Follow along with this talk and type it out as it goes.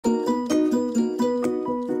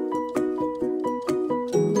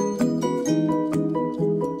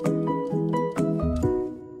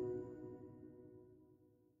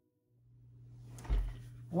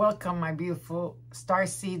Welcome, my beautiful star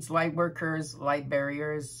seeds, light workers, light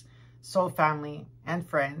barriers, soul family, and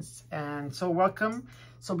friends. And so welcome.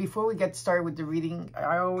 So before we get started with the reading,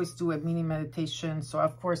 I always do a mini meditation. So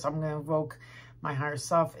of course, I'm going to invoke my higher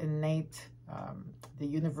self, innate, the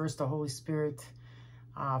universe, the Holy Spirit,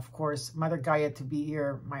 of course, Mother Gaia to be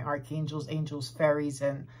here, my archangels, angels, fairies,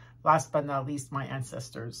 and last but not least, my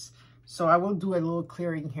ancestors. So I will do a little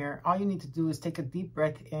clearing here. All you need to do is take a deep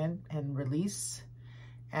breath in and release.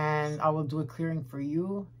 And I will do a clearing for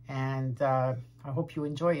you. And I hope you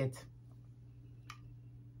enjoy it.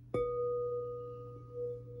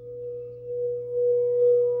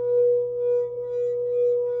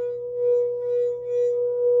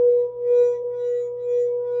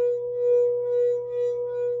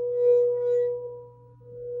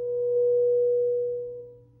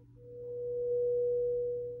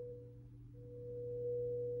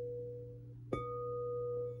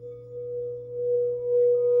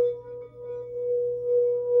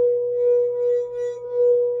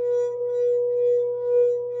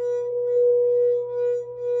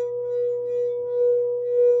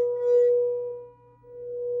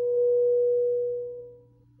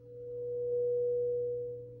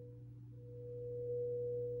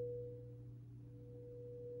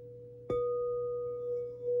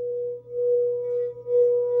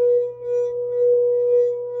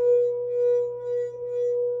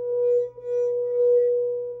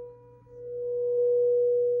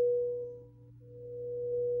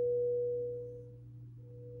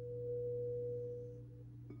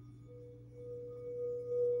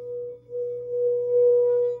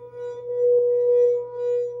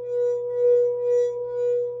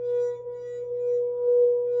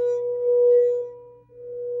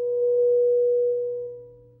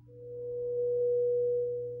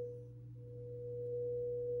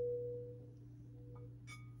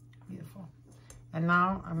 And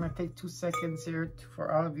now I'm going to take 2 seconds here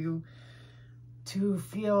for all of you to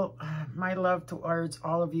feel my love towards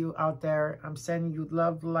all of you out there. I'm sending you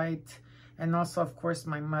love, light, and also, of course,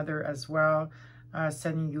 my mother as well.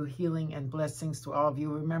 Sending you healing and blessings to all of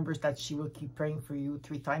you. Remember that she will keep praying for you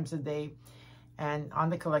 3 times a day. And on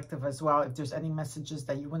the collective as well, if there's any messages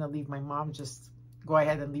that you want to leave my mom, just go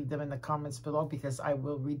ahead and leave them in the comments below, because I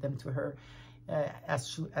will read them to her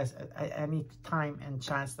as any time and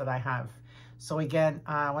chance that I have. So again,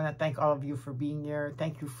 I want to thank all of you for being here.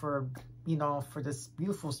 Thank you for, for this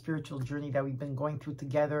beautiful spiritual journey that we've been going through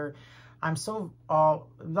together. I'm so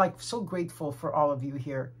grateful for all of you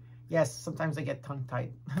here. Yes, sometimes I get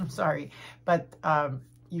tongue-tied. I'm sorry. But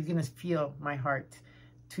you're going to feel my heart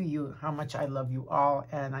to you, how much I love you all.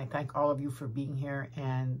 And I thank all of you for being here.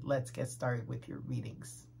 And let's get started with your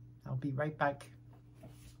readings. I'll be right back.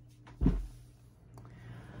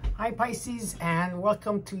 Hi Pisces, and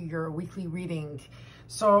welcome to your weekly reading.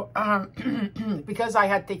 So because I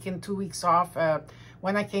had taken 2 weeks off,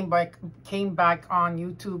 when I came back on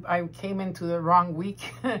YouTube, I came into the wrong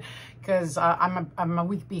week because I'm a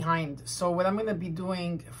week behind. So what I'm going to be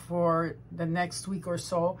doing for the next week or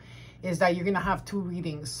so is that you're going to have 2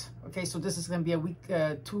 readings. Okay, so this is going to be a week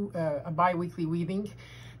a bi-weekly reading.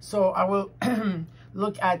 So I will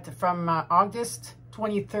look at from August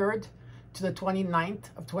 23rd to the 29th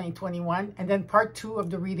of 2021, and then part 2 of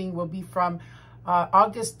the reading will be from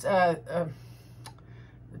August 30th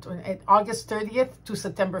to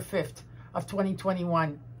September 5th of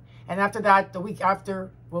 2021, and after that, the week after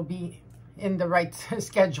will be in the right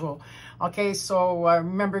schedule. Okay, so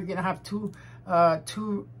remember, you're gonna have two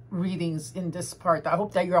readings in this part. I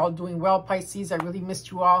hope that you're all doing well, Pisces. I really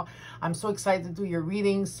missed you all. I'm so excited to do your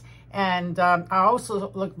readings. And I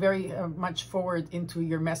also look very much forward into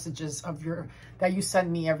your messages that you send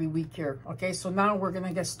me every week here. Okay, so now we're going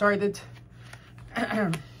to get started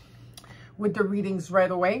with the readings right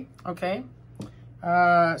away. Okay,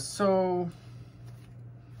 so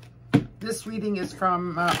this reading is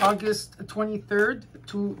from August 23rd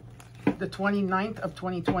to the 29th of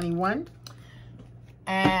 2021.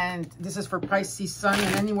 And this is for Pisces Sun,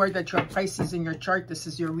 and anywhere that you have Pisces in your chart, this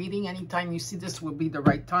is your reading. Anytime you see this will be the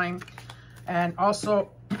right time. And also,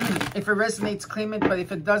 if it resonates, claim it. But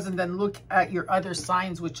if it doesn't, then look at your other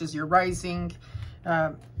signs, which is your rising.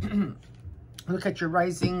 Look at your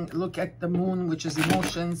rising. Look at the moon, which is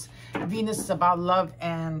emotions. Venus is about love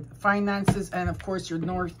and finances. And of course, your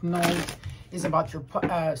North Node is about your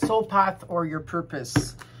soul path or your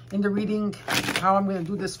purpose. In the reading, how I'm going to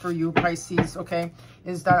do this for you, Pisces, okay,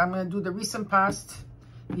 is that I'm going to do the recent past,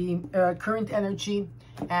 the current energy,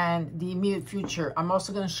 and the immediate future. I'm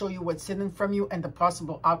also going to show you what's hidden from you and the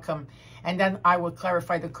possible outcome. And then I will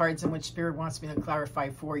clarify the cards in which Spirit wants me to clarify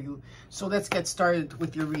for you. So let's get started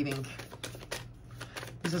with your reading.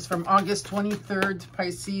 This is from August 23rd,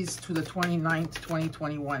 Pisces, to the 29th,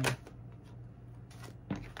 2021.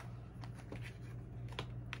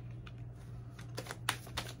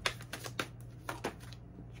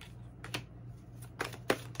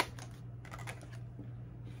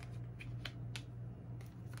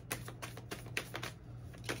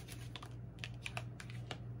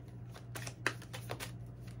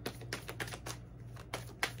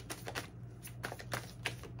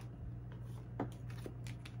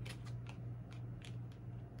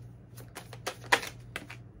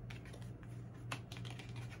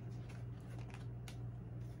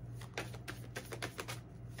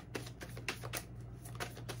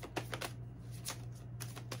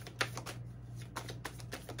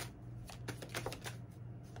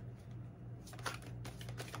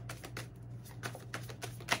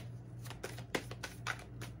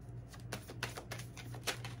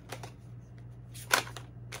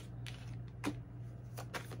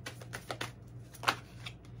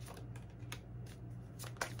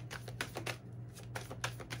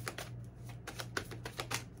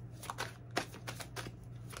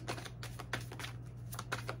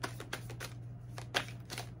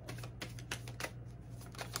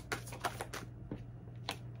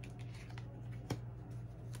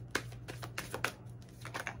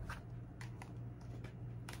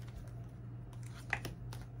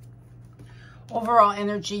 Overall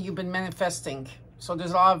energy, you've been manifesting. So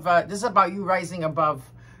there's a lot of, this is about you rising above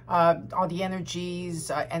all the energies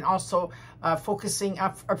and also focusing,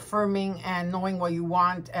 affirming and knowing what you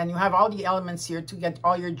want. And you have all the elements here to get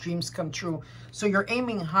all your dreams come true. So you're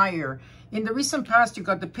aiming higher. In the recent past, you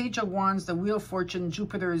got the Page of Wands, the Wheel of Fortune,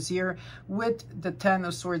 Jupiter is here with the Ten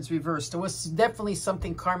of Swords reversed. There was definitely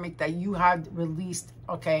something karmic that you had released,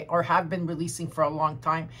 okay, or have been releasing for a long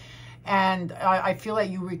time. And I feel like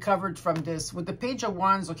you recovered from this. With the Page of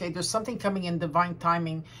Wands, okay, there's something coming in divine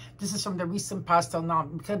timing. This is from the recent past till now.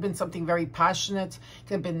 It could have been something very passionate.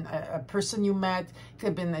 Could have been a person you met. Could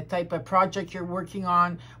have been a type of project you're working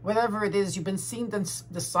on. Whatever it is, you've been seeing the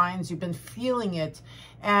signs. You've been feeling it.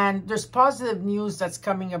 And there's positive news that's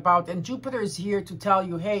coming about. And Jupiter is here to tell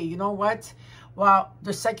you, hey, you know what? Well,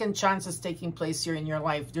 the second chance is taking place here in your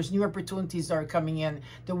life. There's new opportunities that are coming in.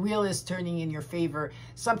 The wheel is turning in your favor.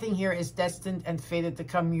 Something here is destined and fated to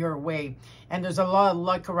come your way. And there's a lot of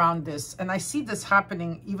luck around this. And I see this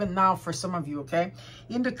happening even now for some of you, okay?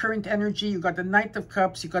 In the current energy, you got the Knight of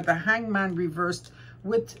Cups. You got the Hangman reversed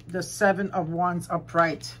with the Seven of Wands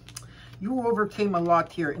upright. You overcame a lot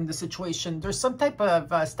here in the situation. There's some type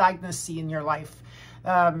of stagnancy in your life.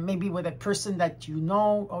 Maybe with a person that you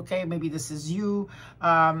know, okay, maybe this is you,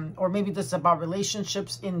 or maybe this is about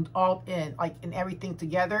relationships in everything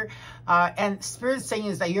together. And Spirit saying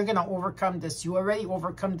is that you're going to overcome this. You already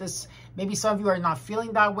overcome this. Maybe some of you are not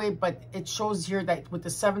feeling that way, but it shows here that with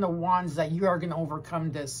the Seven of Wands that you are going to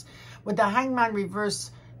overcome this. With the Hangman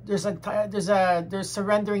reverse, there's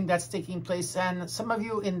surrendering that's taking place, and some of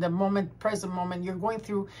you in the present moment, you're going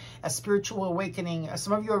through a spiritual awakening.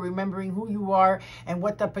 Some of you are remembering who you are and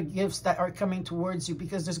what type of gifts that are coming towards you,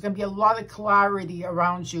 because there's going to be a lot of clarity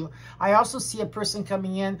around you. I also see a person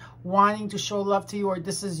coming in wanting to show love to you, or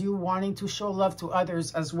this is you wanting to show love to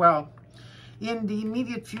others as well. In the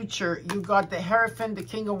immediate future, you got the Hierophant, the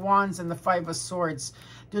King of Wands, and the Five of Swords.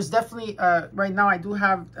 There's definitely, right now I do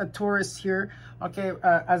have a Taurus here, okay,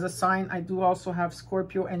 as a sign. I do also have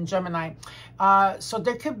Scorpio and Gemini. So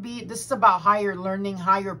there could be, this is about higher learning,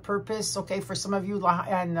 higher purpose, okay, for some of you,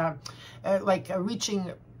 and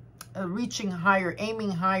reaching higher,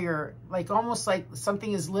 aiming higher, like almost like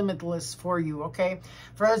something is limitless for you, okay?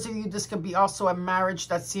 For others of you, this could be also a marriage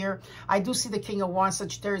that's here. I do see the King of Wands,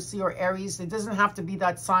 Sagittarius, or Aries. It doesn't have to be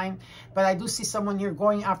that sign, but I do see someone here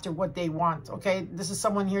going after what they want, okay? This is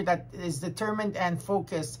someone here that is determined and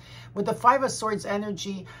focused. With the Five of Swords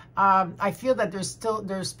energy, I feel that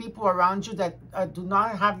there's people around you that do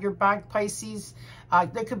not have your back, Pisces.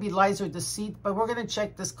 There could be lies or deceit, but we're going to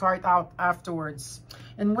check this card out afterwards.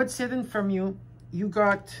 And what's hidden from you, you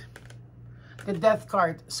got the Death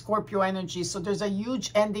card, Scorpio energy. So there's a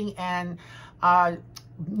huge ending and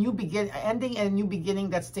new beginning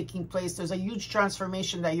that's taking place. There's a huge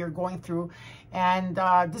transformation that you're going through, and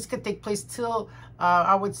this could take place till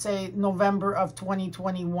I would say November of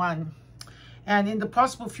 2021. And in the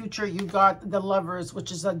possible future, you got the Lovers,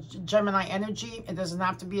 which is a Gemini energy. It doesn't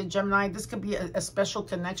have to be a Gemini. This could be a special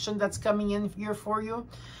connection that's coming in here for you.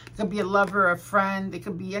 It could be a lover, a friend. It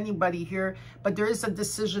could be anybody here. But there is a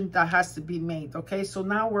decision that has to be made, okay? So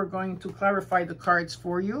now we're going to clarify the cards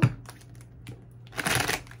for you.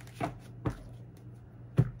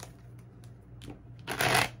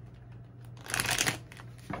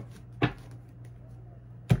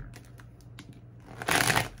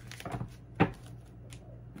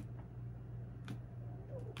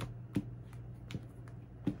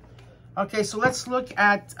 Okay, so let's look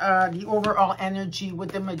at the overall energy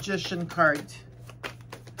with the Magician card.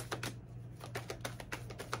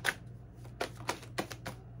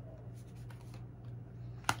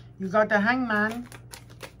 You got the Hangman,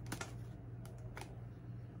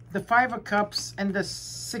 the Five of Cups, and the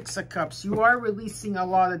Six of Cups. You are releasing a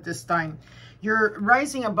lot at this time. You're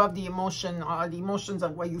rising above the emotions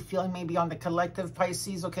of what you're feeling, maybe on the collective,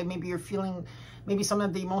 Pisces. Okay, maybe you're feeling, maybe some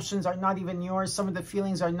of the emotions are not even yours. Some of the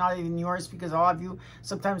feelings are not even yours, because all of you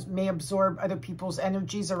sometimes may absorb other people's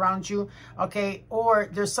energies around you. Okay, or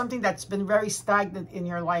there's something that's been very stagnant in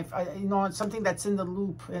your life. You know, it's something that's in the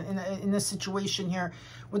loop, in a situation here.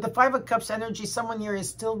 With the Five of Cups energy, someone here is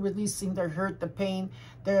still releasing their hurt, the pain,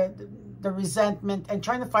 the resentment, and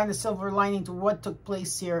trying to find a silver lining to what took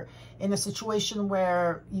place here in a situation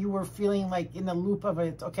where you were feeling like in the loop of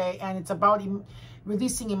it, okay? And it's about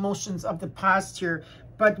releasing emotions of the past here.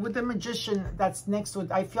 But with the Magician that's next to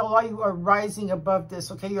it, I feel like you are rising above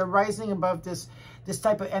this, okay? You're rising above this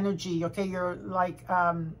type of energy, okay? You're like,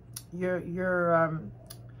 your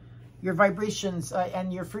vibrations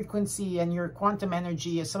and your frequency and your quantum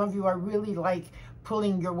energy. Some of you are really like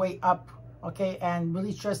pulling your way up, okay, and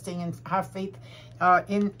really trusting and have faith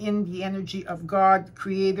in the energy of God,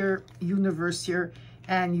 Creator, universe here,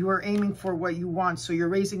 and you are aiming for what you want. So you're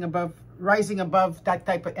rising above that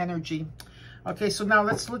type of energy. Okay, so now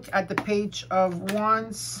let's look at the Page of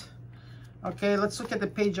Wands. Okay, let's look at the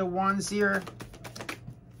Page of Wands here.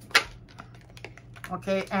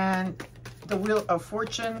 Okay, and the Wheel of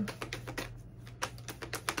Fortune.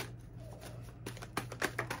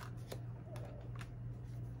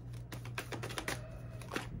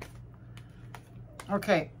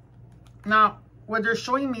 Okay, now what they're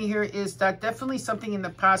showing me here is that definitely something in the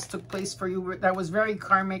past took place for you that was very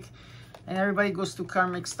karmic, and everybody goes through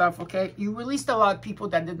karmic stuff, okay? You released a lot of people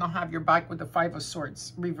that did not have your back with the Five of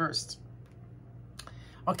Swords reversed.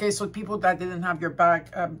 Okay, so people that didn't have your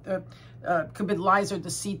back, could be lies or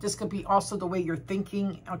deceit. This could be also the way you're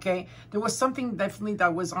thinking, okay? There was something definitely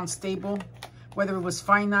that was unstable, whether it was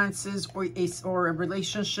finances or a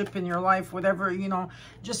relationship in your life, whatever, you know.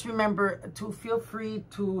 Just remember to feel free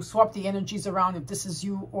to swap the energies around if this is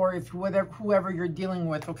you or if whoever you're dealing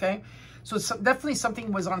with, okay? So definitely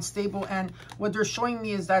something was unstable, and what they're showing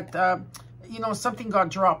me is that, you know, something got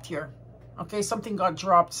dropped here, okay? Something got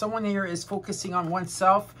dropped. Someone here is focusing on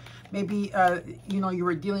oneself. Maybe, you know, you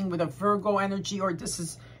were dealing with a Virgo energy, or this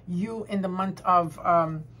is you in the month of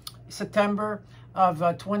September of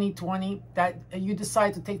 2020, that you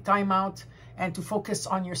decide to take time out and to focus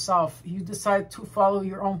on yourself. You decide to follow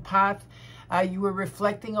your own path. You were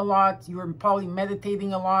reflecting a lot. You were probably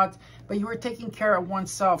meditating a lot, but you were taking care of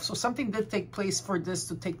oneself. So something did take place for this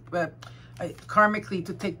to take, karmically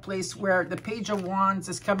to take place, where the Page of Wands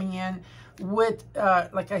is coming in with,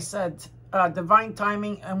 like I said, divine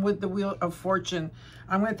timing, and with the Wheel of Fortune.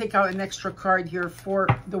 I'm going to take out an extra card here for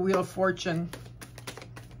the Wheel of Fortune.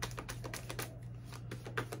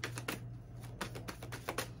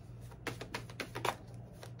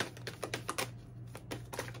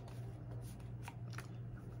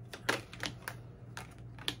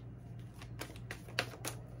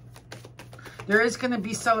 There is going to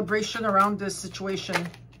be celebration around this situation.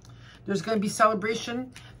 There's going to be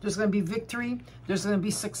celebration. There's going to be victory. There's going to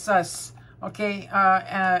be success. Okay,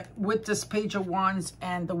 with this Page of Wands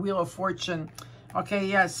and the Wheel of Fortune. Okay,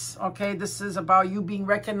 yes. Okay, this is about you being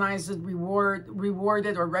recognized,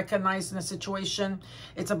 rewarded or recognized in a situation.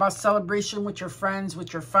 It's about celebration with your friends,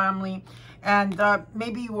 with your family. And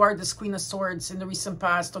maybe you are this Queen of Swords in the recent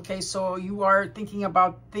past, okay? So you are thinking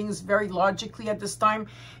about things very logically at this time.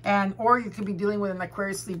 Or you could be dealing with an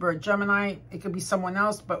Aquarius, Libra, Gemini. It could be someone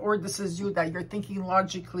else, or this is you, that you're thinking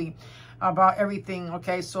logically about everything,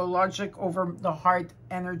 okay? So logic over the heart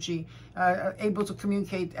energy, able to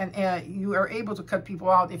communicate, and you are able to cut people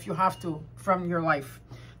out if you have to from your life.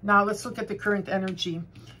 Now let's look at the current energy.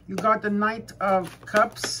 You got the Knight of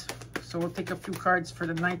Cups. So we'll take a few cards for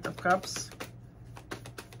the Knight of Cups.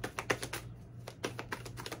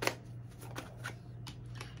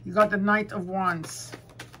 You got the Knight of Wands.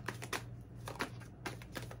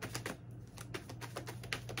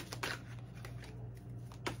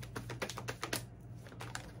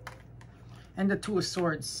 And the Two of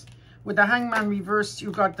Swords. With the Hangman reversed,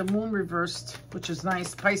 you got the Moon reversed, which is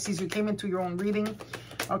nice. Pisces, you came into your own reading.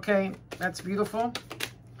 Okay, that's beautiful.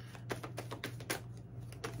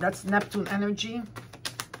 That's Neptune energy,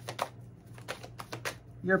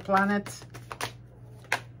 your planet.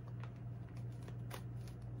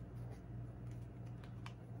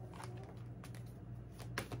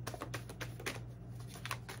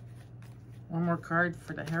 One more card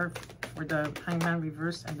for the for the Hangman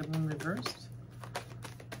reversed and the Moon reversed.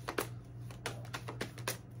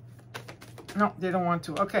 No, they don't want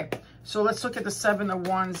to. Okay, so let's look at the Seven of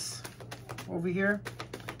Wands over here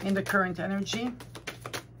in the current energy.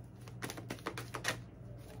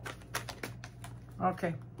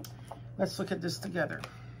 Okay, let's look at this together.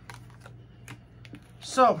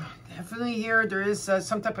 So, definitely here, there is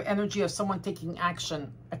some type of energy of someone taking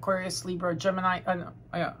action. Aquarius, Libra, Gemini.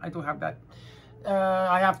 Yeah, I do have that.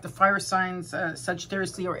 I have the fire signs,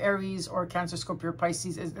 Sagittarius, Leo, Aries, or Cancer, Scorpio,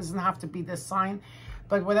 Pisces. It doesn't have to be this sign.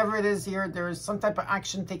 But whatever it is here, there is some type of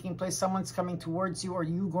action taking place. Someone's coming towards you or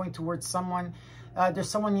you going towards someone. There's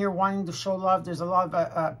someone here wanting to show love. There's a lot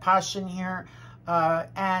of passion here.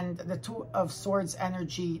 And the Two of Swords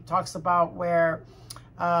energy talks about where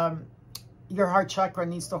your heart chakra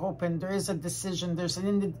needs to open. There is a decision. There's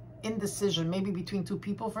an indecision, maybe between two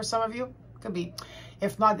people for some of you. Could be.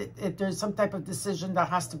 If not, there's some type of decision that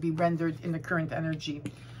has to be rendered in the current energy.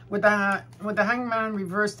 With the Hangman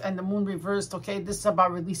reversed and the Moon reversed, okay, this is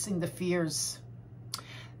about releasing the fears.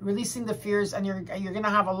 Releasing the fears, and you're going to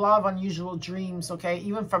have a lot of unusual dreams, okay?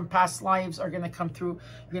 Even from past lives are going to come through.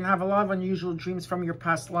 You're going to have a lot of unusual dreams from your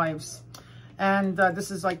past lives. And this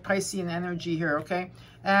is like Piscean energy here, okay?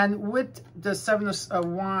 And with the Seven of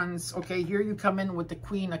Wands, okay, here you come in with the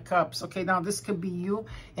Queen of Cups. Okay, now this could be you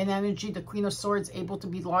in energy, the Queen of Swords, able to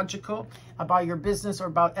be logical about your business or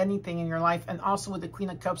about anything in your life. And also with the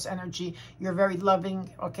Queen of Cups energy, you're very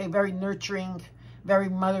loving, okay, very nurturing, very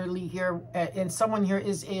motherly here. And someone here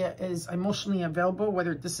is emotionally available,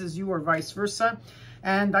 whether this is you or vice versa.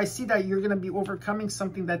 And I see that you're going to be overcoming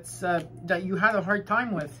something that's that you had a hard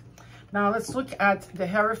time with. Now let's look at the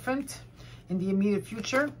Hierophant in the immediate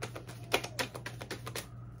future.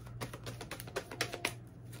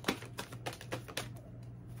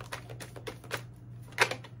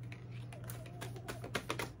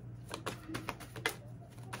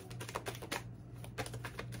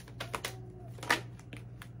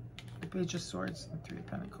 The Page of Swords and Three of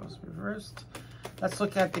Pentacles reversed. Let's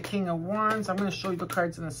look at the King of Wands. I'm going to show you the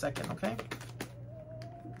cards in a second, okay?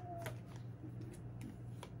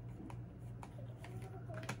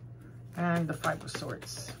 And the Five of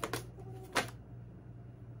Swords. That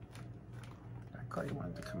card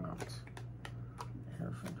wanted to come out.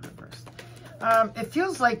 Hierophant reversed. It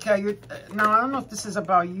feels like you're... now, I don't know if this is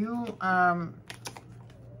about you,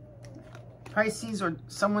 Pisces, or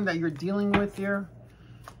someone that you're dealing with here.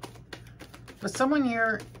 But someone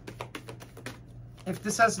here, if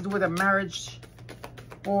this has to do with a marriage,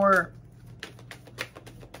 or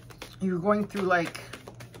you're going through like...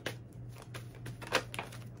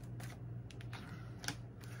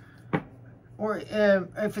 or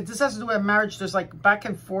if this has to do with a marriage, there's like back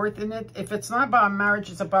and forth in it. If it's not about a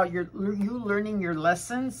marriage, it's about you learning your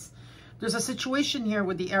lessons. There's a situation here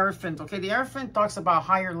with the Hierophant, okay? The Hierophant talks about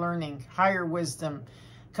higher learning, higher wisdom,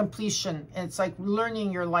 completion. It's like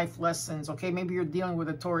learning your life lessons, okay? Maybe you're dealing with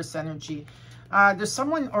a Taurus energy. There's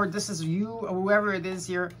someone, or this is you, or whoever it is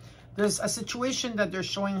here, there's a situation that they're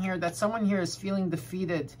showing here that someone here is feeling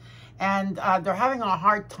defeated. And they're having a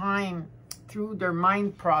hard time through their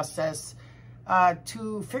mind process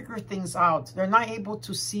to figure things out. They're not able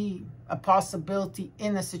to see a possibility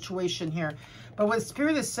in a situation here. But what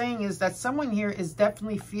Spirit is saying is that someone here is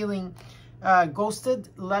definitely feeling ghosted,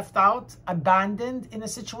 left out, abandoned in a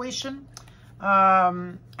situation.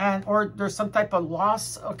 Or there's some type of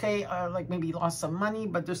loss, okay? Like maybe loss of money,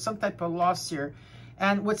 but there's some type of loss here.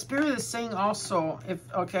 And what Spirit is saying also,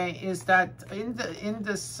 is that in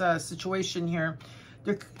this situation here,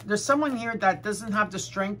 there's someone here that doesn't have the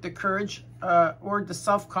strength, the courage, or the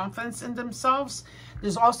self-confidence in themselves.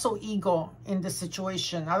 There's also ego in this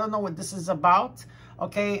situation. I don't know what this is about.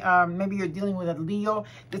 Okay, maybe you're dealing with a Leo.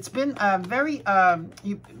 It's been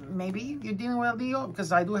maybe you're dealing with a Leo,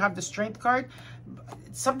 because I do have the Strength card.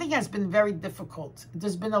 Something has been very difficult.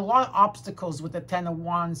 There's been a lot of obstacles with the Ten of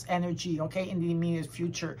Wands energy, okay, in the immediate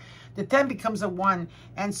future. The 10 becomes a 1,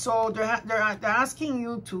 and so they're asking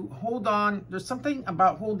you to hold on. There's something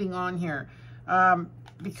about holding on here,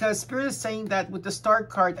 because Spirit is saying that with the Star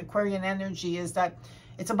card, Aquarian energy, is that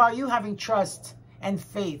it's about you having trust and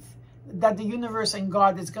faith that the universe and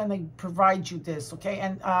God is going to provide you this, okay?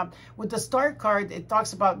 And with the Star card, it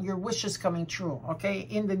talks about your wishes coming true, okay,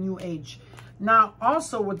 in the new age. Now,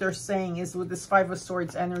 also what they're saying is with this Five of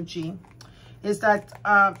Swords energy, is that,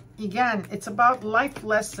 again, it's about life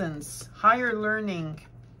lessons, higher learning,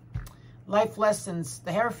 life lessons.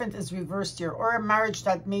 The Hierophant is reversed here, or a marriage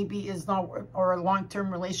that maybe is not, or a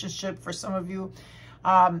long-term relationship for some of you.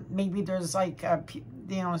 Maybe there's like, you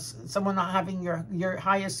know, someone not having your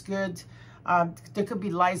highest good. There could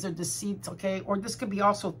be lies or deceit, okay? Or this could be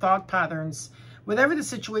also thought patterns. Whatever the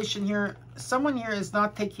situation here, someone here is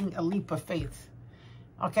not taking a leap of faith,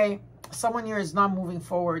 okay? Someone here is not moving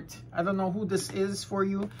forward. I don't know who this is for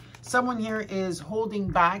you. Someone here is holding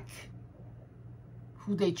back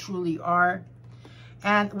who they truly are.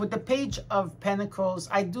 And with the Page of Pentacles,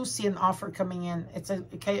 I do see an offer coming in.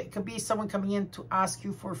 Okay, it could be someone coming in to ask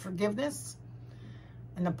you for forgiveness,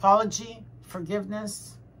 an apology,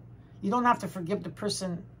 forgiveness. You don't have to forgive the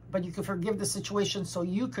person, but you can forgive the situation so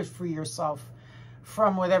you could free yourself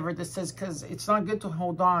from whatever this is, because it's not good to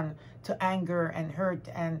hold on to anger and hurt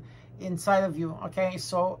and inside of you, okay?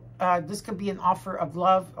 So this could be an offer of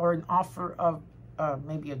love or an offer of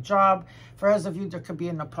maybe a job. For others of you, there could be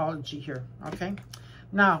an apology here, okay?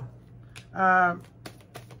 Now,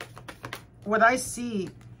 what I see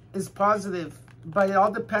is positive, but it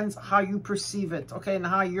all depends how you perceive it, okay, and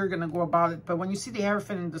how you're going to go about it. But when you see the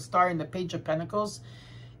Hierophant and the Star and the Page of Pentacles,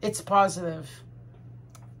 it's positive.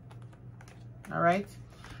 All right?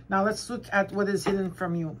 Now, let's look at what is hidden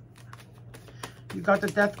from you. You got the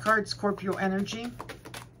Death card, Scorpio energy.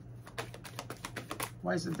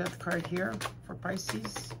 Why is the Death card here for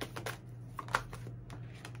Pisces?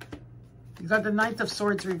 You got the Knight of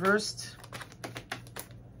Swords reversed.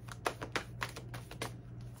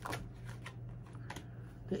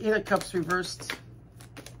 The Eight of Cups reversed.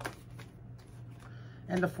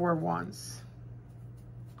 And the Four of Wands.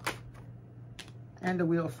 And the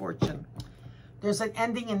Wheel of Fortune. There's an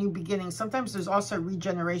ending, a new beginning. Sometimes there's also a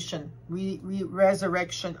regeneration,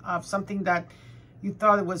 resurrection of something that you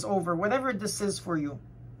thought it was over. Whatever this is for you.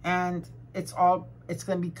 And it's going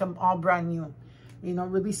to become all brand new. You know,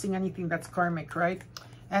 releasing anything that's karmic, right?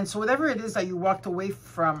 And so whatever it is that you walked away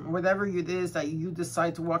from, whatever it is that you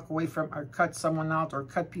decide to walk away from or cut someone out or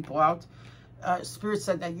cut people out, Spirit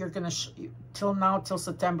said that you're going to, till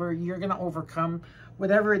September, you're going to overcome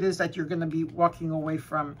whatever it is that you're going to be walking away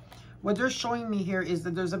from. What they're showing me here is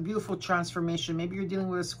that there's a beautiful transformation. Maybe you're dealing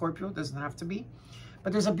with a Scorpio, it doesn't have to be.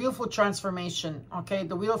 But there's a beautiful transformation, okay?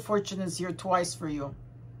 The Wheel of Fortune is here twice for you.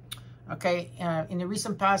 Okay, in the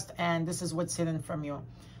recent past, and this is what's hidden from you.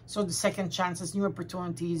 So the second chances, new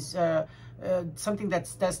opportunities, something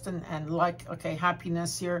that's destined and like, okay,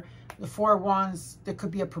 happiness here. The Four of Wands, there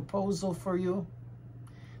could be a proposal for you.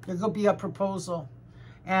 There could be a proposal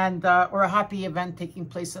and or a happy event taking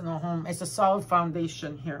place in the home. It's a solid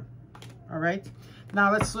foundation here. All right.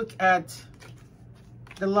 Now let's look at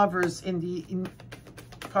the lovers in the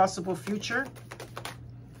possible future.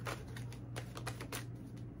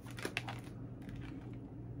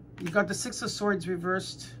 You got the Six of Swords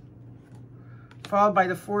reversed, followed by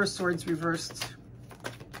the Four of Swords reversed.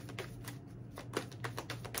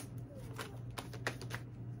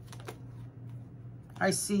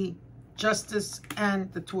 I see Justice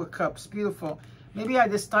and the Two of Cups. Beautiful. Maybe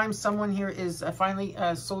at this time, someone here is finally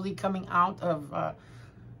slowly coming out of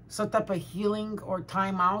some type of healing or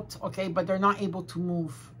time out, okay? But they're not able to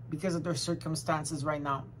move because of their circumstances right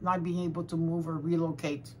now. Not being able to move or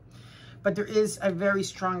relocate. But there is a very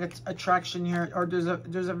strong attraction here, or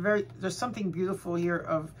there's something beautiful here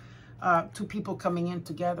of two people coming in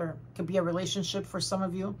together. Could be a relationship for some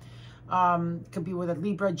of you. Could be with a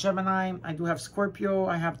Libra, Gemini. I do have Scorpio.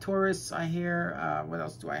 I have Taurus. I hear, what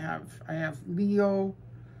else do I have? I have Leo.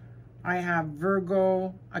 I have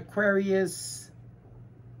Virgo, Aquarius.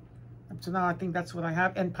 Up to now, I think that's what I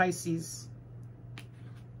have. And Pisces.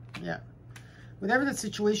 Yeah. Whatever the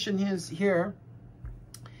situation is here,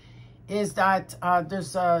 is that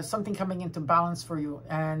there's something coming into balance for you.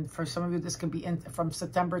 And for some of you, this could be from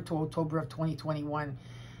September to October of 2021.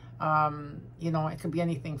 You know, it could be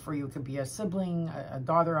anything for you. It could be a sibling, a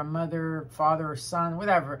daughter, a mother, father, or son,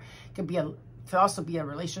 whatever. It could also be a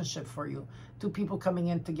relationship for you. Two people coming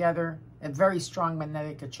in together, a very strong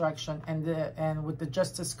magnetic attraction. And with the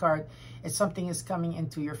Justice card, it's something is coming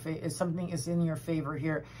into your favor. Something is in your favor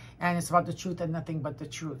here. And it's about the truth and nothing but the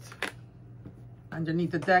truth.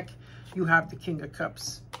 Underneath the deck, you have the King of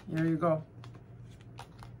Cups. There you go.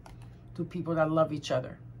 Two people that love each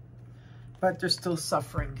other. But they're still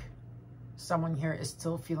suffering. Someone here is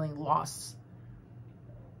still feeling loss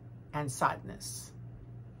and sadness.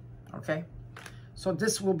 Okay? So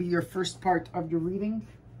this will be your first part of your reading.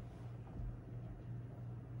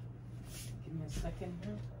 Give me a second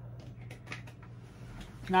here.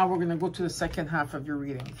 Now we're going to go to the second half of your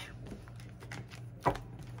reading.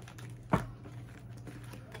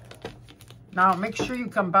 Now, make sure you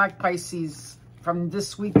come back, Pisces, from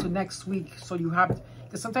this week to next week. So you have,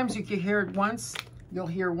 because sometimes you can hear it once, you'll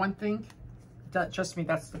hear one thing. Trust me,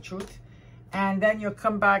 that's the truth. And then you'll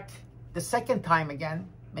come back the second time again,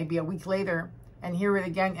 maybe a week later, and hear it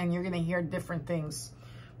again, and you're going to hear different things.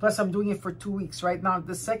 Plus, I'm doing it for 2 weeks right now.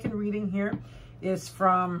 The second reading here is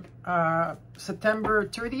from September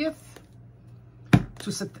 30th to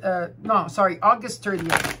August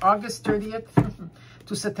 30th. August 30th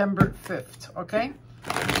to September 5th. Okay,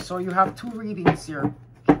 so you have 2 readings here,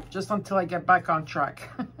 just until I get back on track.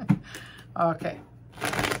 Okay,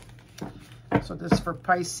 so this is for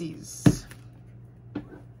Pisces.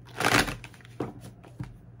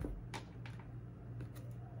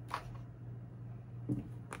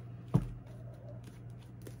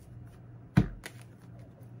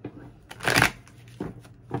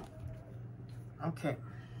 Okay,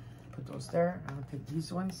 put those there. I'm gonna take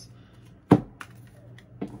these ones.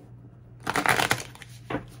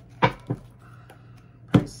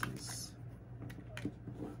 Pisces.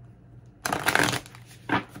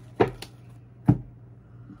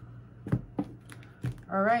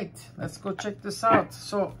 All right, let's go check this out.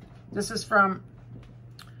 So this is from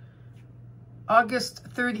August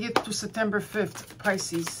 30th to September 5th,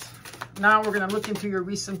 Pisces. Now we're gonna look into your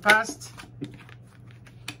recent past.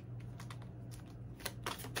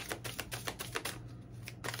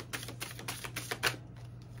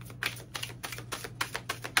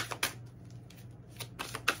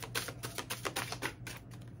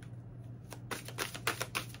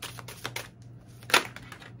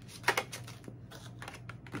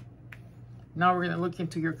 Now we're going to look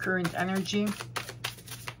into your current energy.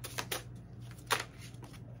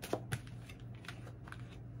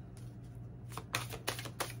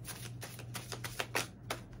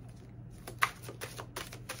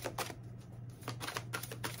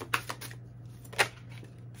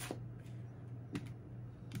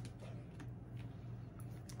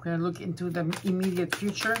 We're going to look into the immediate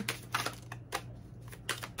future.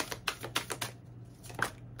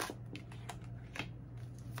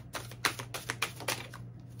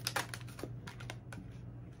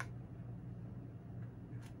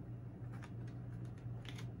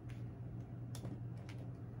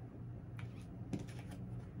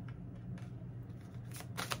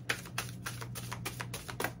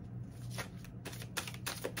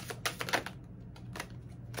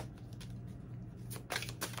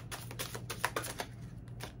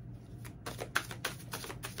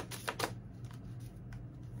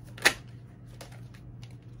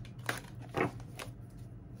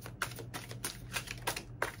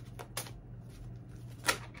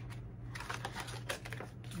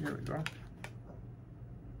 Here we go.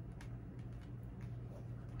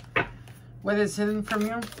 What is hidden from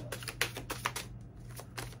you?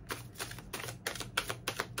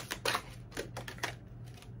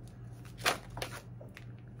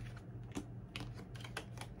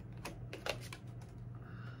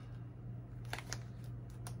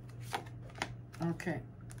 Okay,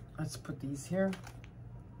 let's put these here.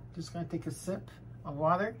 Just gonna take a sip of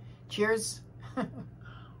water. Cheers.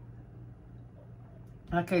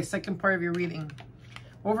 Okay, second part of your reading.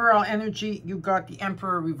 Overall energy, you got the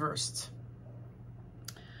Emperor reversed.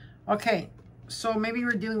 Okay, so maybe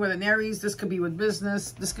you're dealing with an Aries. This could be with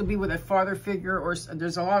business. This could be with a father figure, or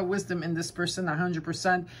there's a lot of wisdom in this person,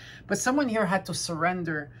 100%. But someone here had to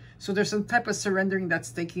surrender. So there's some type of surrendering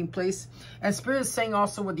that's taking place. And Spirit is saying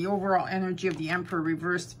also with the overall energy of the Emperor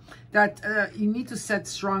reversed that you need to set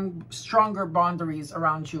stronger boundaries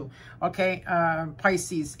around you. Okay,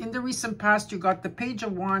 Pisces. In the recent past, you got the Page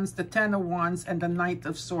of Wands, the 10 of Wands, and the Knight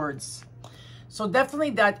of Swords. So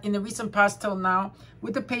definitely that in the recent past till now,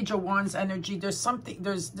 with the Page of Wands energy, there's something,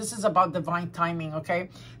 this is about divine timing, okay?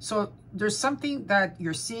 So there's something that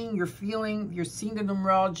you're seeing, you're feeling, you're seeing the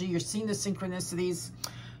numerology, you're seeing the synchronicities,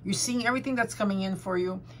 you're seeing everything that's coming in for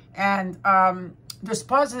you. And there's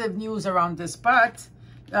positive news around this, but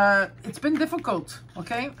it's been difficult,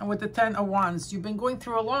 okay? And with the 10 of Wands, you've been going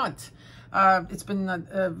through a lot. It's been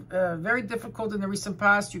very difficult in the recent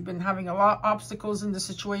past. You've been having a lot of obstacles in the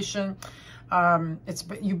situation.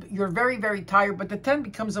 You're very, very tired, but the 10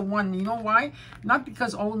 becomes a 1. You know why? Not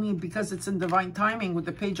only because it's in divine timing with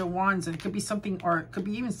the Page of Wands, and it could be something, or it could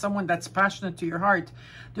be even someone that's passionate to your heart.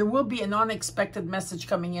 There will be an unexpected message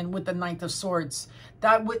coming in with the Knight of Swords.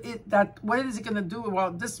 What is it going to do?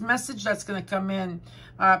 Well, this message that's going to come in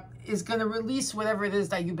is going to release whatever it is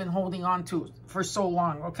that you've been holding on to for so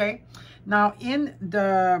long, okay? Now, in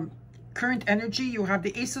the current energy, you have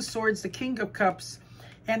the Ace of Swords, the King of Cups,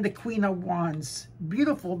 and the Queen of Wands.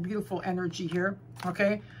 Beautiful, beautiful energy here,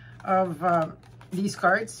 okay, of these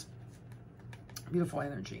cards. Beautiful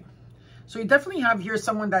energy. So you definitely have here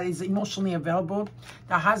someone that is emotionally available,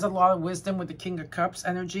 that has a lot of wisdom with the King of Cups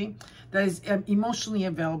energy, that is emotionally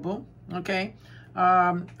available, okay?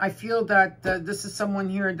 I feel that this is someone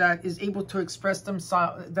here that is able to express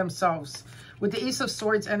themselves. With the Ace of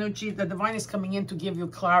Swords energy, the divine is coming in to give you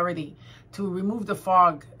clarity, to remove the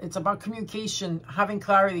fog. It's about communication, having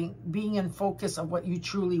clarity, being in focus of what you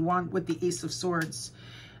truly want with the Ace of Swords.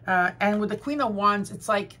 And with the Queen of Wands, it's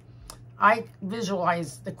like I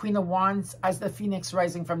visualize the Queen of Wands as the phoenix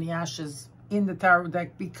rising from the ashes in the tarot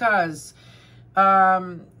deck, because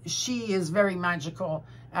she is very magical.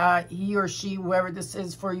 He or she, whoever this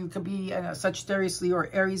is for you, could be Sagittarius, Leo, or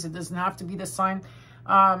Aries. It doesn't have to be the sign.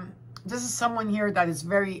 This is someone here that is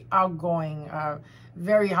very outgoing,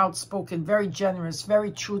 very outspoken, very generous,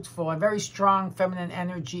 very truthful, a very strong feminine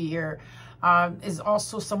energy here. Is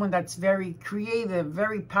also someone that's very creative,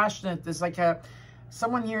 very passionate. There's like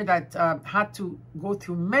someone here that had to go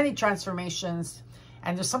through many transformations,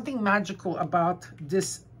 and there's something magical about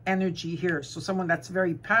this energy here. So someone that's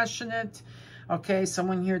very passionate, okay,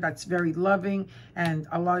 someone here that's very loving, and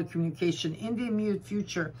a lot of communication. In the immediate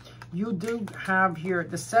future, you do have here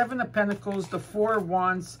the Seven of Pentacles, the Four of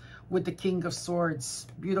Wands with the King of Swords.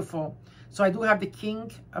 Beautiful. So I do have the King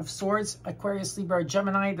of Swords, Aquarius, Libra, or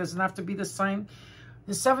Gemini. It doesn't have to be the sign.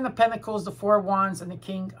 The Seven of Pentacles, the Four of Wands, and the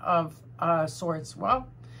King of Swords. Well,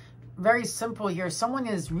 very simple here. Someone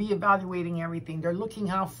is reevaluating everything. They're looking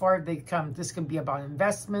how far they come. This could be about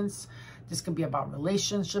investments. This could be about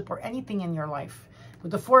relationship or anything in your life.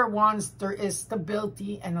 With the Four of Wands, there is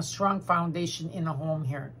stability and a strong foundation in a home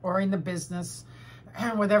here, or in the business,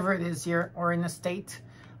 whatever it is here, or in a state.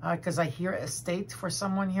 Because I hear estate for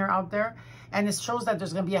someone here out there. And it shows that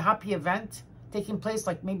there's going to be a happy event taking place,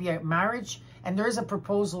 like maybe a marriage. And there is a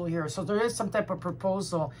proposal here. So there is some type of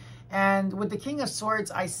proposal. And with the King of Swords,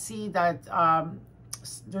 I see that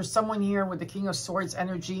there's someone here with the King of Swords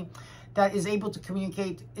energy that is able to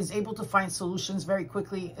communicate, is able to find solutions very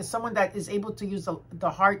quickly, is someone that is able to use the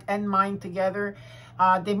heart and mind together.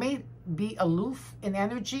 They may be aloof in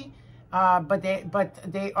energy, but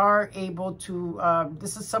they are able to,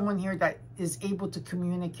 this is someone here that is able to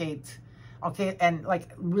communicate, okay, and like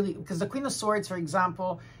really, because the Queen of Swords, for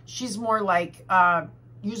example, she's more like,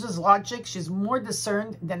 uses logic, she's more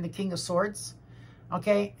discerned than the King of Swords,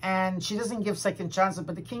 okay, and she doesn't give second chances,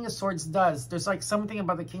 but the King of Swords does. There's like something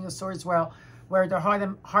about the King of Swords, well, where their heart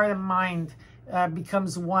and mind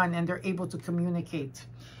becomes one, and they're able to communicate.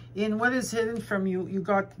 In what is hidden from you, you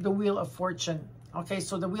got the Wheel of Fortune. Okay,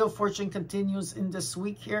 so the Wheel of Fortune continues in this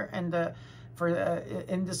week here, and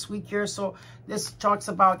in this week here. So this talks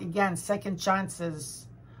about, again, second chances,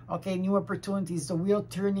 okay, new opportunities, the wheel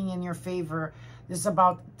turning in your favor. This is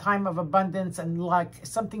about time of abundance and luck,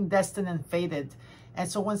 something destined and fated. And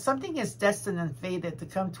so when something is destined and fated to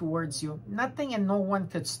come towards you, nothing and no one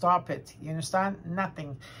could stop it. You understand?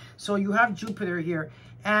 Nothing. So you have Jupiter here.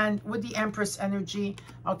 And with the Empress energy,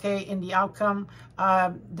 okay, in the outcome,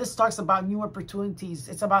 this talks about new opportunities.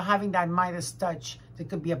 It's about having that Midas touch. It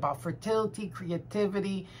could be about fertility,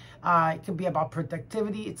 creativity. It could be about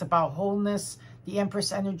productivity. It's about wholeness. The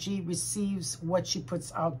Empress energy receives what she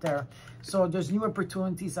puts out there. So there's new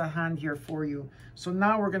opportunities at hand here for you. So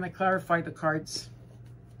now we're going to clarify the cards.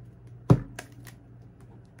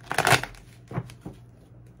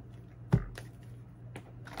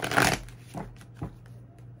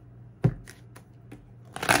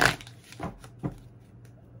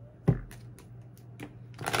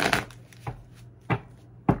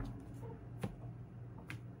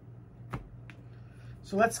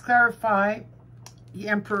 So let's clarify the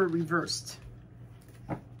Emperor reversed.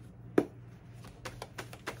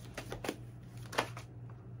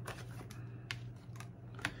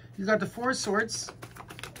 You got the Four of Swords,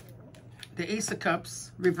 the Ace of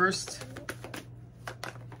Cups reversed,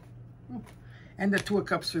 and the Two of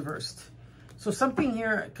Cups reversed. So something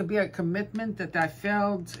here could be a commitment that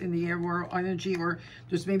failed in the air world energy, or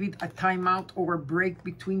there's maybe a timeout or a break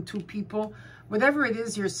between two people. Whatever it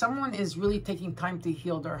is here, someone is really taking time to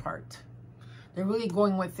heal their heart. They're really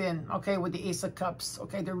going within, okay, with the Ace of Cups,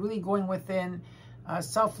 okay? They're really going within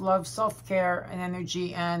self-love, self-care, and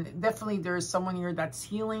energy. And definitely there is someone here that's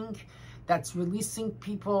healing, that's releasing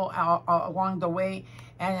people along the way.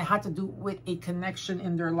 And it had to do with a connection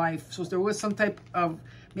in their life. So there was some type of,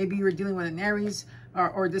 maybe you're dealing with an Aries,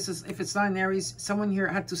 or this is, if it's not an Aries, someone here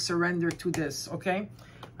had to surrender to this, okay?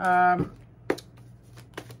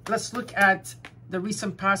 Let's look at the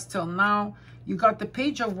recent past till now. You got the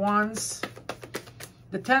Page of Wands,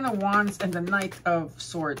 the Ten of Wands, and the Knight of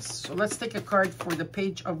Swords. So let's take a card for the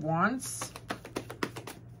Page of Wands.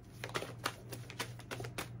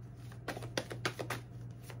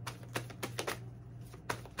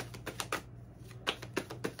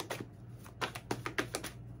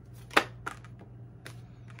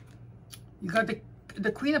 You got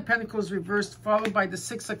the Queen of Pentacles reversed, followed by the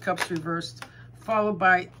Six of Cups reversed, followed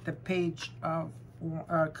by the Page of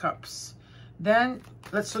Cups. Then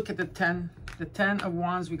let's look at the 10. The 10 of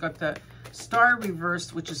Wands. We got the Star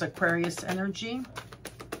reversed, which is Aquarius energy.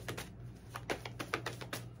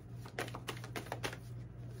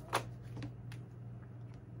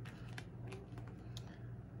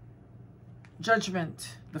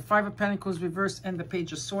 Judgment, the Five of Pentacles reversed, and the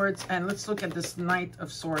Page of Swords. And let's look at this Knight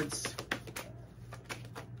of Swords.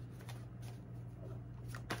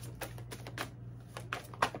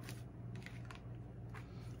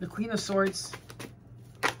 The Queen of Swords,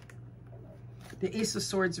 the Ace of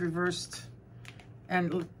Swords reversed,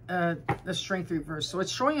 and the Strength reversed. So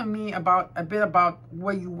it's showing me a bit about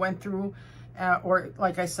what you went through, or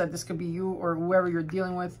like I said, this could be you or whoever you're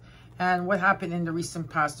dealing with, and what happened in the recent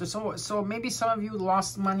past. So maybe some of you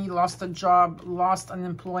lost money, lost a job, lost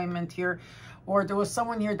unemployment here, or there was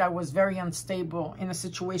someone here that was very unstable in a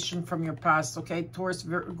situation from your past, okay? Taurus,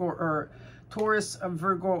 Virgo, or Taurus,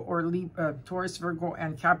 Virgo, or Taurus, Virgo,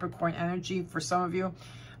 and Capricorn energy for some of you.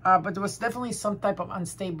 But there was definitely some type of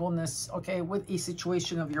unstableness, okay, with a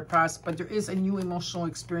situation of your past. But there is a new emotional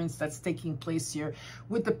experience that's taking place here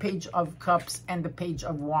with the Page of Cups and the Page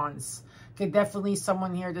of Wands. Okay, definitely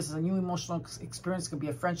someone here, this is a new emotional experience. Could be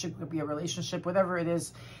a friendship, could be a relationship, whatever it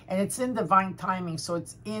is. And it's in divine timing, so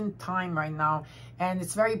it's in time right now. And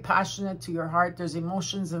it's very passionate to your heart. There's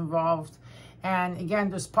emotions involved. And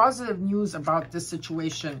again, there's positive news about this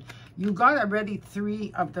situation. You got already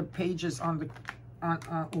 3 of the pages on the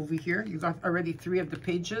over here. You got already 3 of the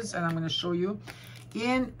pages, and I'm going to show you.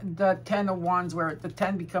 In the 10 of Wands, where the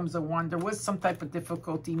 10 becomes a 1, there was some type of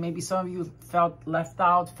difficulty. Maybe some of you felt left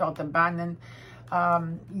out, felt abandoned,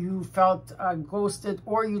 you felt ghosted,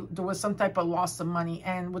 or there was some type of loss of money.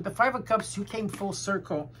 And with the 5 of Cups, you came full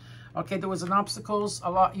circle. Okay, there was an obstacles,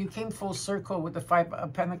 you came full circle with the 5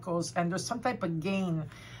 of Pentacles, and there's some type of gain.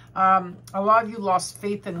 A lot of you lost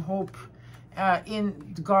faith and hope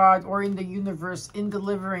in God or in the universe, in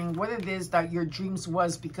delivering what it is that your dreams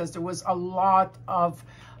was, because there was a lot of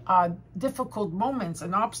difficult moments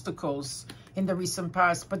and obstacles in the recent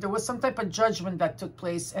past, but there was some type of judgment that took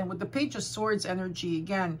place. And with the Page of Swords energy,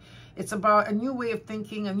 again, it's about a new way of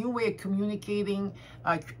thinking, a new way of communicating,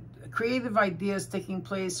 creative ideas taking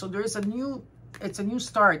place. So there's it's a new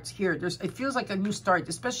start here. It feels like a new start,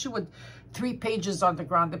 especially with 3 pages on the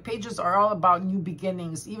ground. The pages are all about new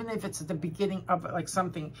beginnings, even if it's at the beginning of like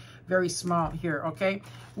something very small here, okay?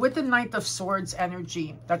 With the Knight of Swords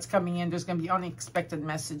energy that's coming in, there's going to be unexpected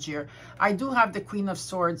message here. I do have the Queen of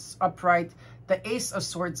Swords upright, the Ace of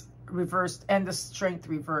Swords reversed, and the Strength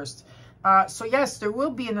reversed. So yes, there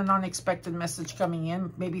will be an unexpected message coming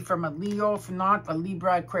in, maybe from a Leo, if not a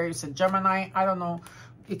Libra, Aquarius, a Gemini. I don't know.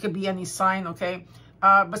 It could be any sign, okay?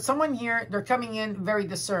 But someone here, they're coming in very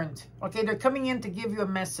discerned, okay? They're coming in to give you a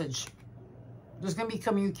message. There's going to be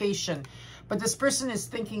communication. But this person is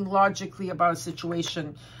thinking logically about a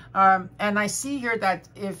situation. And I see here that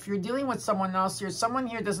if you're dealing with someone else here, someone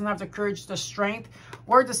here doesn't have the courage, the strength,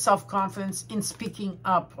 or the self-confidence in speaking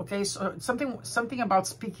up, okay? So something about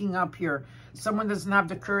speaking up here. Someone doesn't have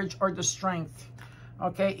the courage or the strength,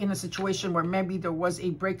 okay, in a situation where maybe there was a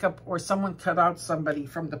breakup or someone cut out somebody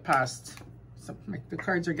from the past. The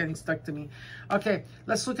cards are getting stuck to me. Okay,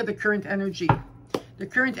 let's look at the current energy. The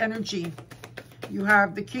current energy, you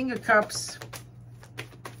have the King of Cups.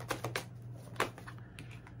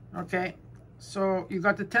 Okay, so you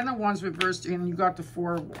got the 10 of Wands reversed, and you got the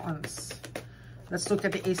 4 of Wands. Let's look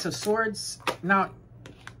at the Ace of Swords. Now,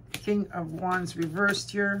 King of Wands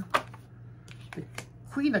reversed here. The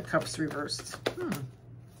Queen of Cups reversed.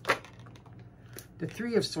 The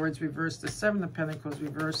 3 of Swords reversed. The 7 of Pentacles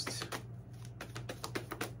reversed.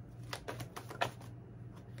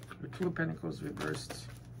 The 2 of Pentacles reversed.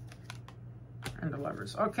 And the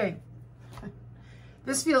Lovers. Okay.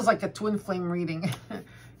 This feels like a twin flame reading.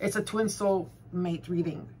 It's a twin soul mate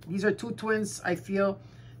reading. These are 2 twins. I feel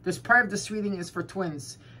this part of this reading is for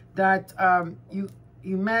twins. That you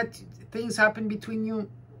met, things happened between you.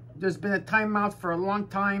 There's been a timeout for a long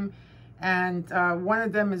time, and one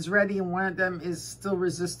of them is ready and one of them is still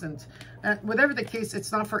resistant. Whatever the case,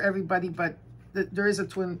 it's not for everybody, but there is a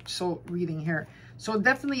twin soul reading here. So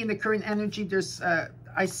definitely in the current energy, there's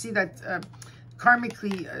I see that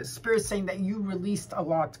karmically, Spirit saying that you released a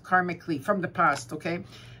lot karmically from the past, okay?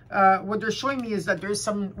 What they're showing me is that there's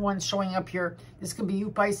someone showing up here. This could be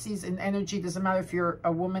you, Pisces, in energy. Doesn't matter if you're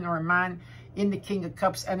a woman or a man, in the King of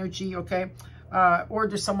Cups energy, okay? Or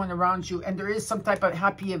there's someone around you, and there is some type of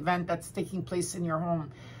happy event that's taking place in your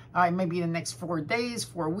home. Maybe in the next 4 days,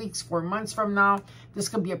 4 weeks, 4 months from now. This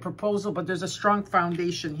could be a proposal, but there's a strong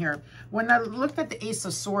foundation here. When I looked at the Ace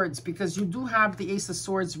of Swords, because you do have the Ace of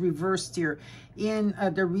Swords reversed here in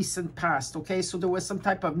the recent past, okay? So there was some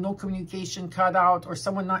type of no communication cut out or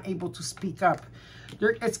someone not able to speak up.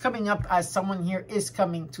 It's coming up as someone here is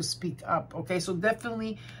coming to speak up, okay? So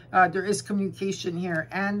definitely there is communication here.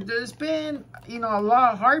 And there's been, you know, a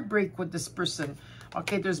lot of heartbreak with this person,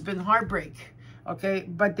 okay? There's been heartbreak, okay?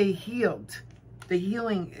 But they healed. The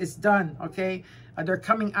healing is done, okay? They're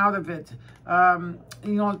coming out of it.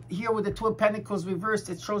 You know, here with the Two of Pentacles reversed,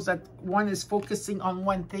 it shows that one is focusing on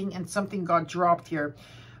one thing and something got dropped here.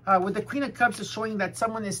 With the Queen of Cups, it's showing that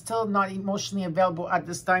someone is still not emotionally available at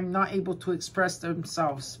this time, not able to express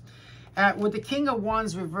themselves. With the King of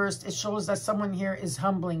Wands reversed, it shows that someone here is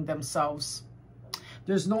humbling themselves.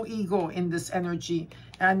 There's no ego in this energy.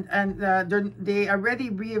 And they already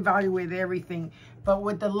reevaluated everything. But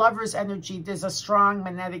with the Lover's energy, there's a strong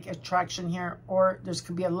magnetic attraction here. Or there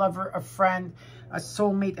could be a lover, a friend, a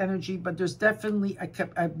soulmate energy. But there's definitely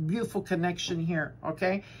a beautiful connection here,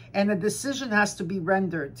 okay? And a decision has to be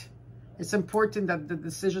rendered. It's important that the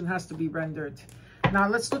decision has to be rendered. Now,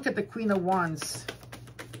 let's look at the Queen of Wands.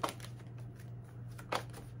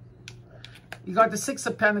 You got the Six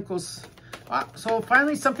of Pentacles. So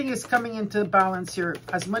finally, something is coming into balance here.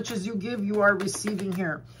 As much as you give, you are receiving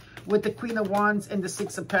here. With the Queen of Wands and the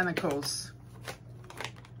Six of Pentacles.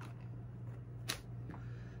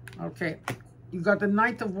 Okay. You got the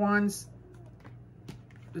Knight of Wands,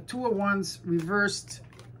 the Two of Wands reversed,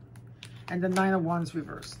 and the Nine of Wands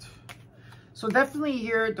reversed. So definitely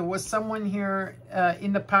here, there was someone here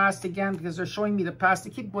in the past, again, because they're showing me the past.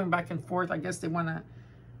 They keep going back and forth. I guess they want to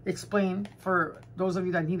explain for those of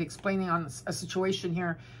you that need explaining on a situation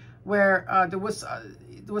here where there was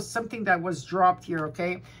something that was dropped here,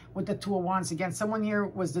 okay, with the Two of Wands. Again, someone here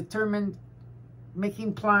was determined,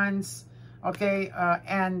 making plans, okay,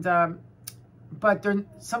 but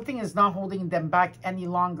something is not holding them back any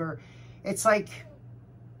longer. It's like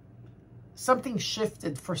something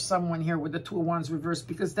shifted for someone here with the Two of Wands reversed,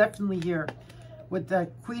 because definitely here with the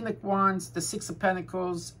Queen of Wands, the Six of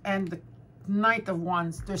Pentacles, and the Knight of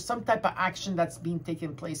Wands, there's some type of action that's being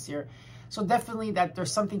taken place here. So definitely that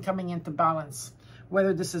there's something coming into balance,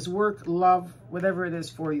 whether this is work, love, whatever it is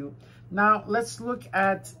for you. Now, let's look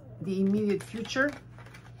at the immediate future.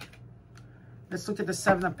 Let's look at the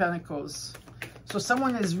Seven of Pentacles. So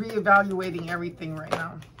someone is reevaluating everything right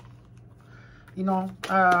now. You know,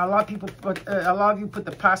 a lot of you put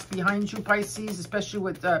the past behind you, Pisces, especially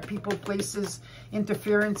with people, places,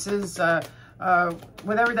 interferences,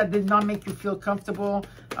 whatever that did not make you feel comfortable.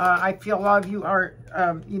 I feel a lot of you are,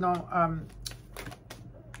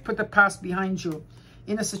 put the past behind you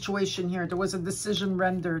in a situation here. There was a decision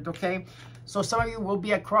rendered, okay? So some of you will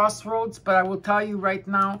be at crossroads, but I will tell you right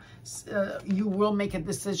now, you will make a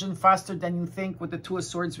decision faster than you think with the Two of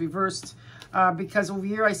Swords reversed. Because over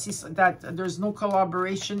here, I see that there's no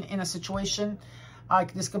collaboration in a situation.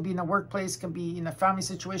 This could be in a workplace, could be in a family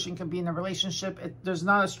situation, could be in a relationship. There's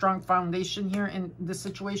not a strong foundation here in this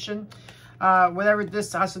situation. Whatever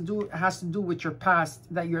this has to do with your past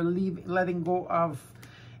that you're letting go of.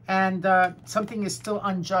 And something is still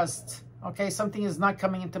unjust. Okay, something is not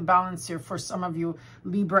coming into balance here for some of you,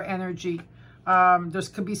 Libra energy. There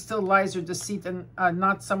could be still lies or deceit and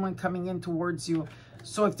not someone coming in towards you.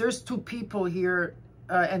 So if there's two people here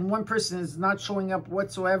and one person is not showing up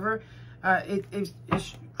whatsoever, it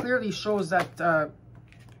clearly shows that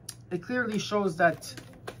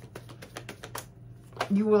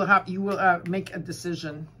you will make a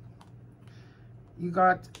decision. You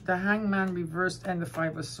got the Hangman reversed and the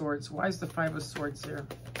Five of Swords. Why is the Five of Swords here?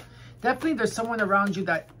 Definitely there's someone around you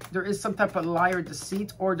that there is some type of lie or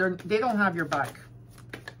deceit, or they don't have your back.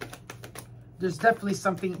 There's definitely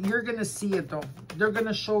something. You're going to see it though. They're going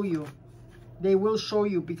to show you. They will show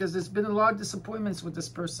you, because there's been a lot of disappointments with this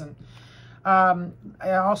person. I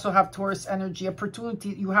also have Taurus energy. Opportunity.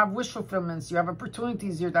 You have wish fulfillments. You have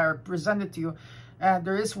opportunities here that are presented to you.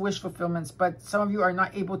 There is wish fulfillments, but some of you are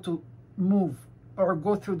not able to move or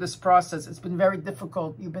go through this process. It's been very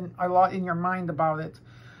difficult. You've been a lot in your mind about it.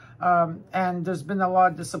 And there's been a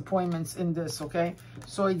lot of disappointments in this, okay?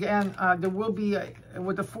 So again, there will be,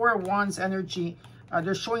 with the Four of Wands energy,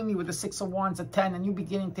 they're showing me with the Six of Wands, a 10, a new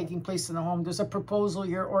beginning taking place in the home. There's a proposal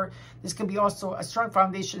here, or this could be also a strong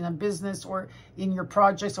foundation in business or in your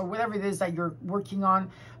projects or whatever it is that you're working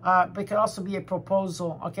on. But it could also be a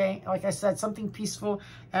proposal, okay? Like I said, something peaceful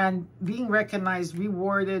and being recognized,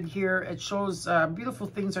 rewarded here. It shows beautiful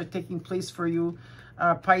things are taking place for you,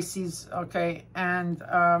 Pisces, okay? And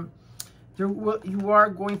You are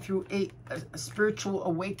going through a spiritual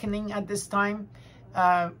awakening at this time.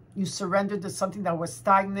 You surrendered to something that was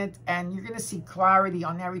stagnant, and you're going to see clarity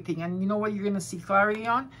on everything. And you know what you're going to see clarity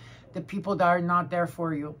on? The people that are not there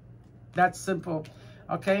for you. That's simple.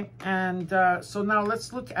 Okay, and so now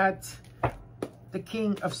let's look at the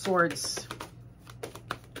King of Swords.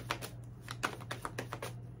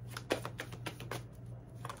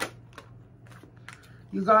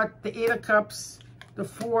 You got the Eight of Cups, the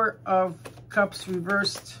Four of Cups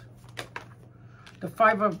reversed, the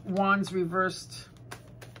Five of Wands reversed,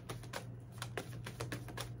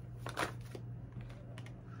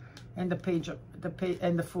 and the Page of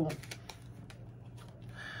the Fool.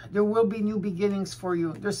 There will be new beginnings for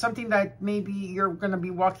you. There's something that maybe you're going to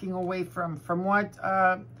be walking away from. From what?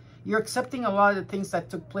 You're accepting a lot of the things that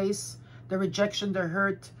took place, the rejection, the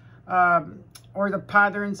hurt, or the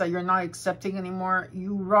patterns that you're not accepting anymore.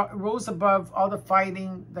 You rose above all the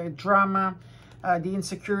fighting, the drama, the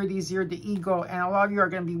insecurities here, the ego, and a lot of you are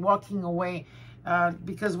going to be walking away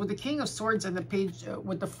because with the King of Swords and the Page,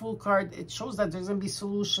 with the Fool card, it shows that there's going to be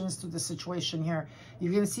solutions to the situation here.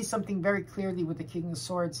 You're going to see something very clearly with the King of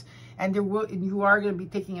Swords, and you are going to be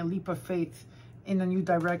taking a leap of faith in a new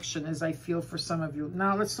direction, as I feel for some of you.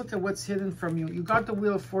 Now, let's look at what's hidden from you. You got the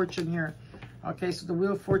Wheel of Fortune here. Okay, so the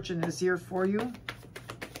Wheel of Fortune is here for you.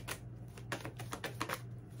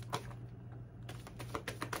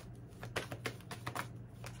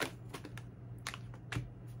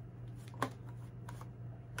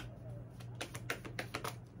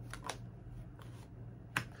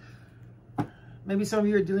 Maybe some of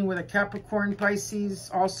you are dealing with a Capricorn,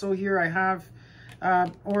 Pisces. Also here I have,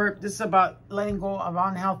 or this is about letting go of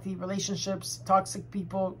unhealthy relationships, toxic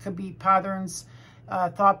people. Could be patterns,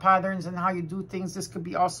 thought patterns, and how you do things. This could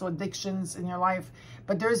be also addictions in your life.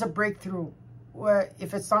 But there is a breakthrough.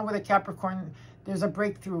 If it's not with a Capricorn, there's a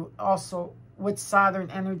breakthrough also with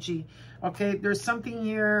Saturn energy. Okay, there's something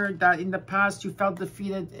here that in the past you felt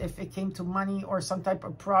defeated if it came to money or some type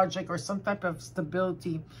of project or some type of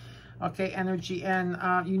stability. Okay, energy, and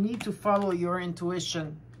you need to follow your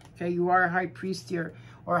intuition. Okay, you are a high priest here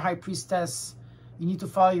or a high priestess. You need to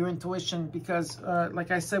follow your intuition because, like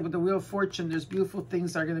I said, with the Wheel of Fortune, there's beautiful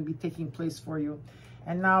things that are going to be taking place for you.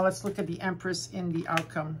 And now let's look at the Empress in the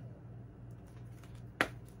outcome.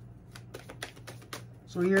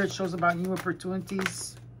 So here it shows about new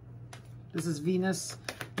opportunities. This is Venus.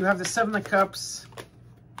 You have the Seven of Cups.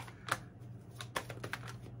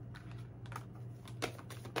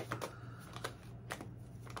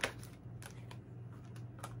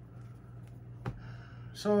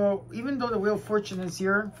 So even though the Wheel of Fortune is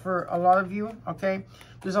here for a lot of you, okay,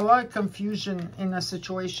 there's a lot of confusion in a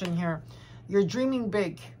situation here. You're dreaming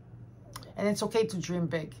big, and it's okay to dream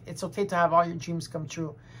big. It's okay to have all your dreams come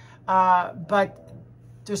true. But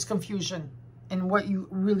there's confusion in what you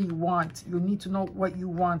really want. You need to know what you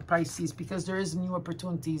want, Pisces, because there is new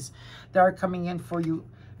opportunities that are coming in for you.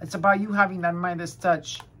 It's about you having that Midas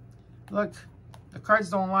touch. Look, the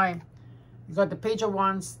cards don't lie. You got the Page of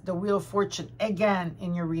Wands, the Wheel of Fortune again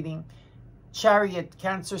in your reading. Chariot,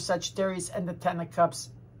 Cancer, Sagittarius, and the Ten of Cups.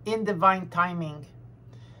 In divine timing,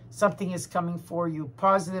 something is coming for you.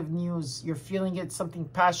 Positive news. You're feeling it, something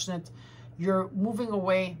passionate. You're moving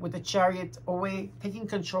away with the Chariot, away, taking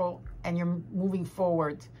control, and you're moving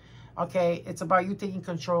forward. Okay, it's about you taking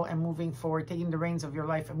control and moving forward, taking the reins of your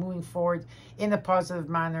life and moving forward in a positive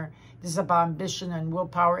manner. This is about ambition and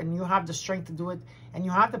willpower, and you have the strength to do it, and you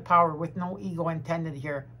have the power with no ego intended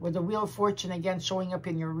here. With the Wheel of Fortune again showing up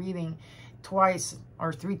in your reading twice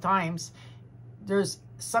or three times, there's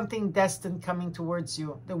something destined coming towards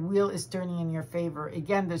you. The wheel is turning in your favor.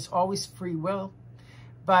 Again, there's always free will,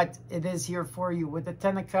 but it is here for you with the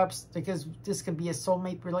Ten of Cups, because this could be a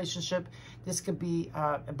soulmate relationship. This could be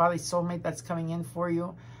about a soulmate that's coming in for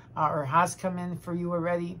you, or has come in for you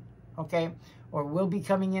already, okay, or will be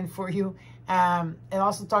coming in for you. It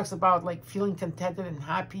also talks about like feeling contented and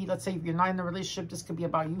happy. Let's say if you're not in a relationship, this could be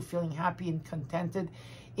about you feeling happy and contented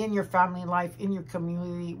in your family life, in your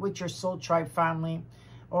community, with your soul tribe family,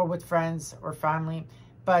 or with friends or family.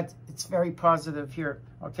 But it's very positive here,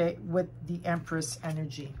 okay, with the Empress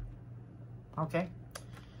energy, okay?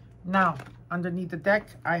 Now, underneath the deck,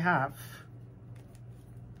 I have,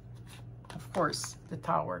 of course, the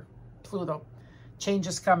Tower, Pluto. Change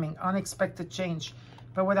is coming, unexpected change.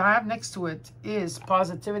 But what I have next to it is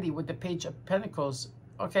positivity with the Page of Pentacles,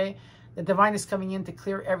 okay? The Divine is coming in to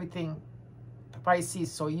clear everything,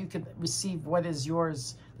 Pisces, so you can receive what is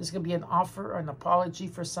yours. This could be an offer or an apology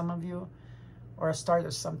for some of you, or a start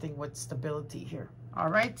of something with stability here. All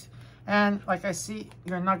right. And like I see,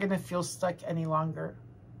 you're not going to feel stuck any longer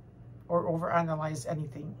or overanalyze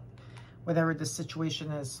anything. whatever the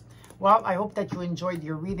situation is. Well, I hope that you enjoyed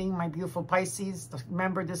your reading, my beautiful Pisces.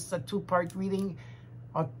 Remember, this is a two-part reading,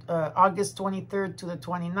 August 23rd to the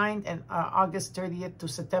 29th and August 30th to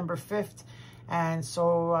September 5th. And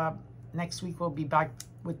so next week we'll be back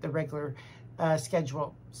with the regular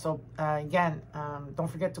schedule. So again, don't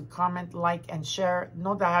forget to comment, like, and share.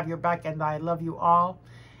 Know that I have your back and I love you all.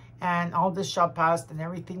 And all this shall pass and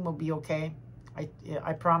everything will be okay.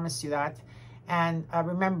 I promise you that. And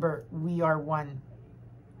remember, we are one.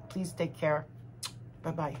 Please take care.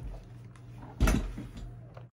 Bye-bye.